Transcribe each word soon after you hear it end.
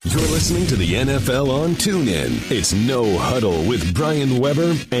listening to the NFL on TuneIn. It's No Huddle with Brian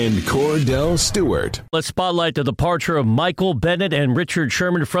Weber and Cordell Stewart. Let's spotlight the departure of Michael Bennett and Richard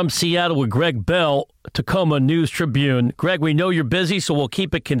Sherman from Seattle with Greg Bell, Tacoma News-Tribune. Greg, we know you're busy, so we'll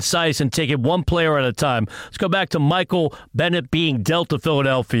keep it concise and take it one player at a time. Let's go back to Michael Bennett being dealt to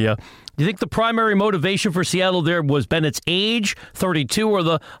Philadelphia. Do you think the primary motivation for Seattle there was Bennett's age, 32, or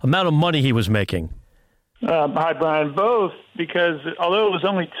the amount of money he was making? Hi, Brian. Both, because although it was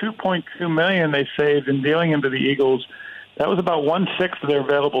only $2.2 million they saved in dealing him to the Eagles, that was about 1/6 of their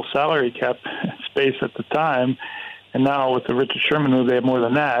available salary cap space at the time. And now with the Richard Sherman move, they have more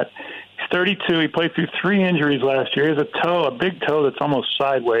than that. He's 32. He played through 3 injuries last year. He has a big toe that's almost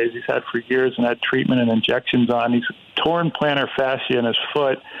sideways. He's had for years and had treatment and injections on. He's torn plantar fascia in his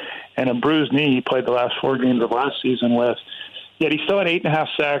foot and a bruised knee he played the last 4 games of last season with. Yet he still had 8.5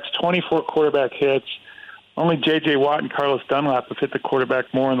 sacks, 24 quarterback hits. Only J.J. Watt and Carlos Dunlap have hit the quarterback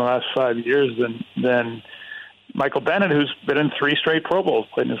more in the last 5 years than Michael Bennett, who's been in 3 straight Pro Bowls,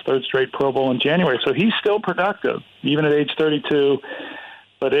 played in his 3rd straight Pro Bowl in January. So he's still productive, even at age 32.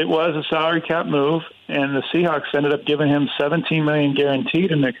 But it was a salary cap move, and the Seahawks ended up giving him $17 million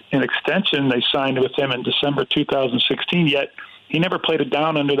guaranteed in an extension they signed with him in December 2016, yet he never played it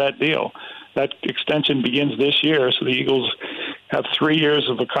down under that deal. That extension begins this year, so the Eagles have 3 years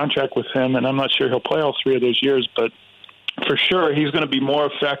of a contract with him, and I'm not sure he'll play all 3 of those years, but for sure he's going to be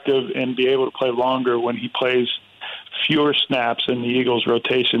more effective and be able to play longer when he plays fewer snaps in the Eagles'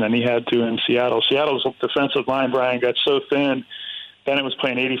 rotation than he had to in Seattle. Seattle's defensive line, Brian, got so thin. Bennett was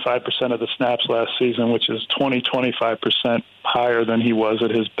playing 85% of the snaps last season, which is 25% higher than he was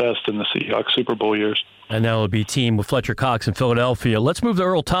at his best in the Seahawks Super Bowl years. And now it'll be team with Fletcher Cox in Philadelphia. Let's move to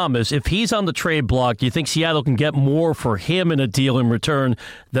Earl Thomas. If he's on the trade block, do you think Seattle can get more for him in a deal in return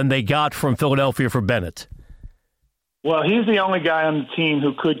than they got from Philadelphia for Bennett? Well, he's the only guy on the team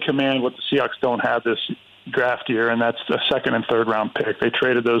who could command what the Seahawks don't have this draft year, and that's a 2nd and 3rd round pick. They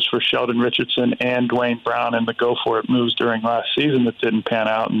traded those for Sheldon Richardson and Dwayne Brown in the go-for-it moves during last season that didn't pan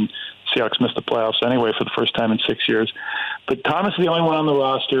out, and Seahawks missed the playoffs anyway for the first time in 6 years. But Thomas is the only one on the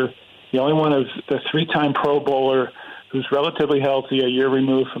roster, the only one of the 3-time Pro Bowler who's relatively healthy, a year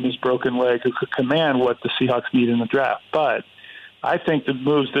removed from his broken leg, who could command what the Seahawks need in the draft. But I think the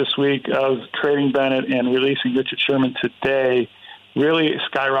moves this week of trading Bennett and releasing Richard Sherman today really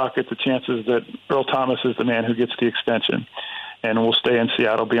skyrocket the chances that Earl Thomas is the man who gets the extension and will stay in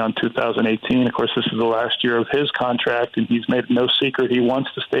Seattle beyond 2018. Of course, this is the last year of his contract, and he's made no secret he wants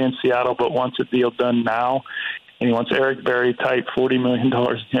to stay in Seattle but wants a deal done now. And he wants Eric Berry-type $40 million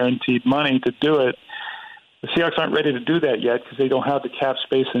guaranteed money to do it. The Seahawks aren't ready to do that yet because they don't have the cap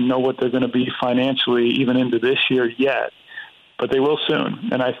space and know what they're going to be financially even into this year yet. But they will soon.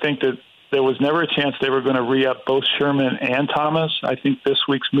 And I think that there was never a chance they were going to re-up both Sherman and Thomas. I think this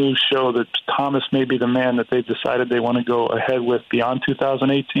week's moves show that Thomas may be the man that they've decided they want to go ahead with beyond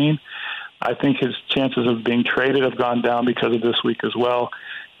 2018. I think his chances of being traded have gone down because of this week as well.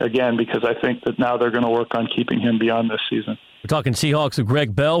 Again, because I think that now they're going to work on keeping him beyond this season. We're talking Seahawks with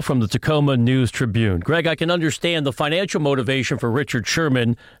Greg Bell from the Tacoma News-Tribune. Greg, I can understand the financial motivation for Richard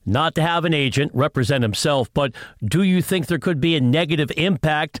Sherman not to have an agent represent himself, but do you think there could be a negative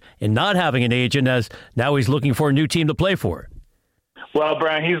impact in not having an agent as now he's looking for a new team to play for? Well,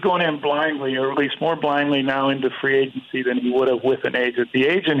 Brian, he's going in blindly, or at least more blindly now into free agency than he would have with an agent. The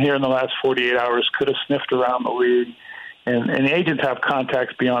agent here in the last 48 hours could have sniffed around the league. And the agents have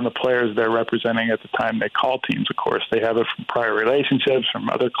contacts beyond the players they're representing at the time they call teams, of course. They have it from prior relationships, from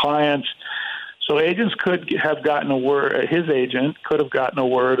other clients. So agents could have gotten a word, his agent could have gotten a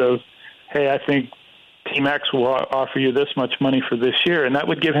word of, hey, I think Team X will offer you this much money for this year. And that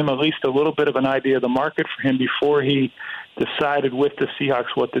would give him at least a little bit of an idea of the market for him before he decided with the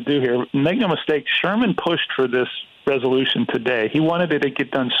Seahawks what to do here. Make no mistake, Sherman pushed for this resolution today. He wanted it to get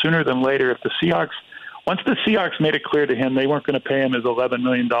done sooner than later. If the Seahawks Once the Seahawks made it clear to him they weren't going to pay him his $11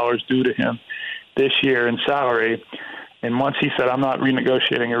 million due to him this year in salary, and once he said, I'm not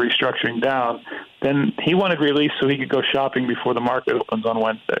renegotiating or restructuring down, then he wanted release so he could go shopping before the market opens on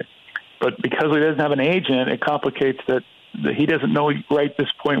Wednesday. But because he doesn't have an agent, it complicates that he doesn't know right at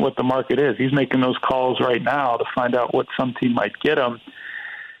this point what the market is. He's making those calls right now to find out what some team might get him.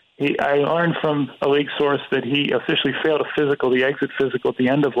 I learned from a league source that he officially failed a physical, the exit physical at the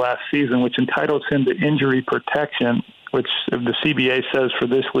end of last season, which entitles him to injury protection, which the CBA says for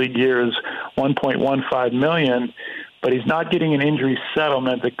this league year is $1.15 million, but he's not getting an injury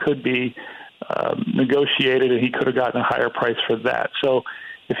settlement that could be negotiated, and he could have gotten a higher price for that. So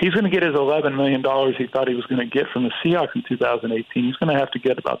if he's going to get his $11 million he thought he was going to get from the Seahawks in 2018, he's going to have to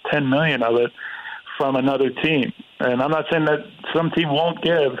get about $10 million of it from another team. And I'm not saying that some team won't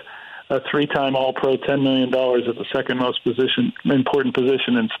give a 3-time All-Pro, $10 million at the second most important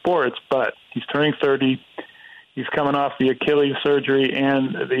position in sports, but he's turning 30. He's coming off the Achilles surgery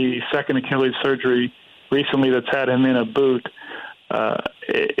and the second Achilles surgery recently that's had him in a boot.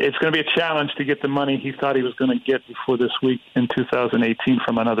 It's going to be a challenge to get the money he thought he was going to get before this week in 2018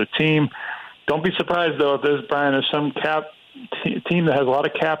 from another team. Don't be surprised, though, if there's some team that has a lot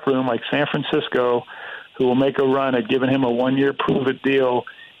of cap room, like San Francisco, who will make a run at giving him a 1-year prove-it deal,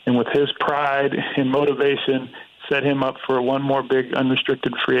 and with his pride and motivation, set him up for one more big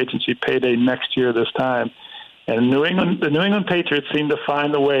unrestricted free agency payday next year this time. And the New England Patriots seem to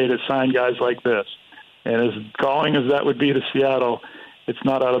find a way to sign guys like this. And as galling as that would be to Seattle, it's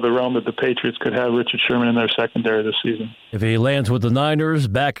not out of the realm that the Patriots could have Richard Sherman in their secondary this season. If he lands with the Niners,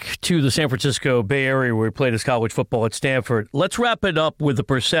 back to the San Francisco Bay Area where he played his college football at Stanford. Let's wrap it up with the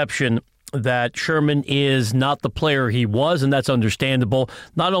perception that Sherman is not the player he was, and that's understandable.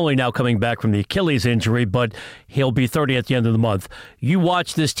 Not only now coming back from the Achilles injury, but he'll be 30 at the end of the month. You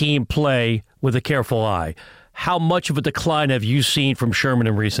watch this team play with a careful eye. How much of a decline have you seen from Sherman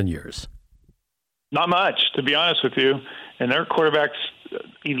in recent years? Not much, to be honest with you. And their quarterbacks,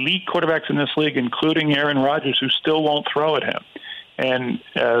 elite quarterbacks in this league, including Aaron Rodgers, who still won't throw at him. And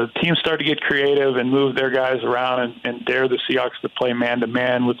teams start to get creative and move their guys around and dare the Seahawks to play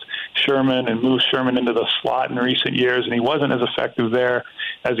man-to-man with Sherman and move Sherman into the slot in recent years. And he wasn't as effective there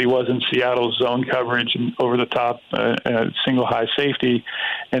as he was in Seattle's zone coverage and over-the-top single high safety.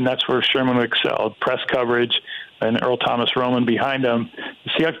 And that's where Sherman excelled, press coverage, and Earl Thomas Roman behind him.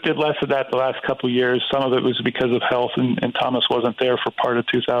 The Seahawks did less of that the last couple of years. Some of it was because of health, and Thomas wasn't there for part of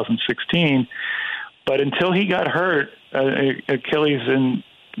 2016. But until he got hurt, Achilles in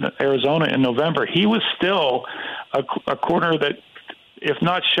Arizona in November, he was still a corner that, if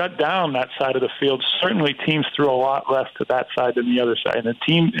not shut down that side of the field, certainly teams threw a lot less to that side than the other side. And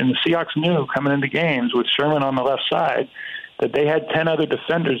the Seahawks knew coming into games with Sherman on the left side that they had 10 other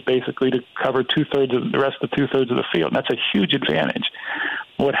defenders basically to cover the rest of two-thirds of the field. And that's a huge advantage.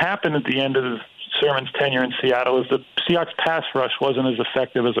 What happened at the end of Sherman's tenure in Seattle is the Seahawks pass rush wasn't as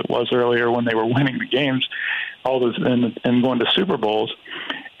effective as it was earlier when they were winning the games and going to Super Bowls.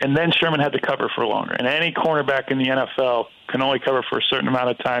 And then Sherman had to cover for longer. And any cornerback in the NFL can only cover for a certain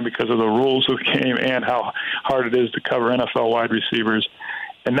amount of time because of the rules of the game and how hard it is to cover NFL wide receivers.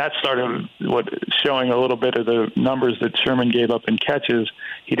 And that started showing a little bit of the numbers that Sherman gave up in catches.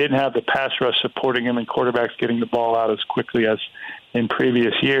 He didn't have the pass rush supporting him and quarterbacks getting the ball out as quickly as in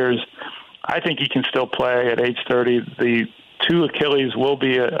previous years. I think he can still play at age 30. The two Achilles will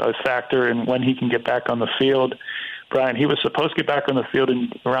be a factor in when he can get back on the field. Brian, he was supposed to get back on the field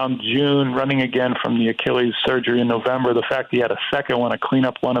in around June, running again from the Achilles surgery in November. The fact he had a second one to clean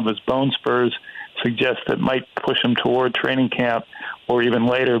up one of his bone spurs suggests that might push him toward training camp or even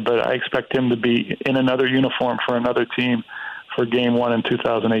later, but I expect him to be in another uniform for another team for Game 1 in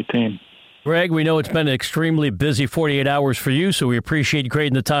 2018. Greg, we know it's been an extremely busy 48 hours for you, so we appreciate you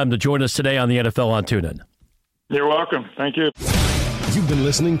creating the time to join us today on the NFL on TuneIn. You're welcome. Thank you. You've been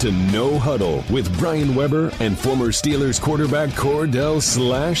listening to No Huddle with Brian Weber and former Steelers quarterback Cordell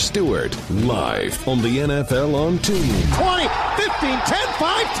 /Stewart, live on the NFL on TuneIn. 20, 15, 10,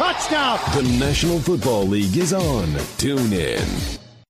 5, touchdown. The National Football League is on TuneIn.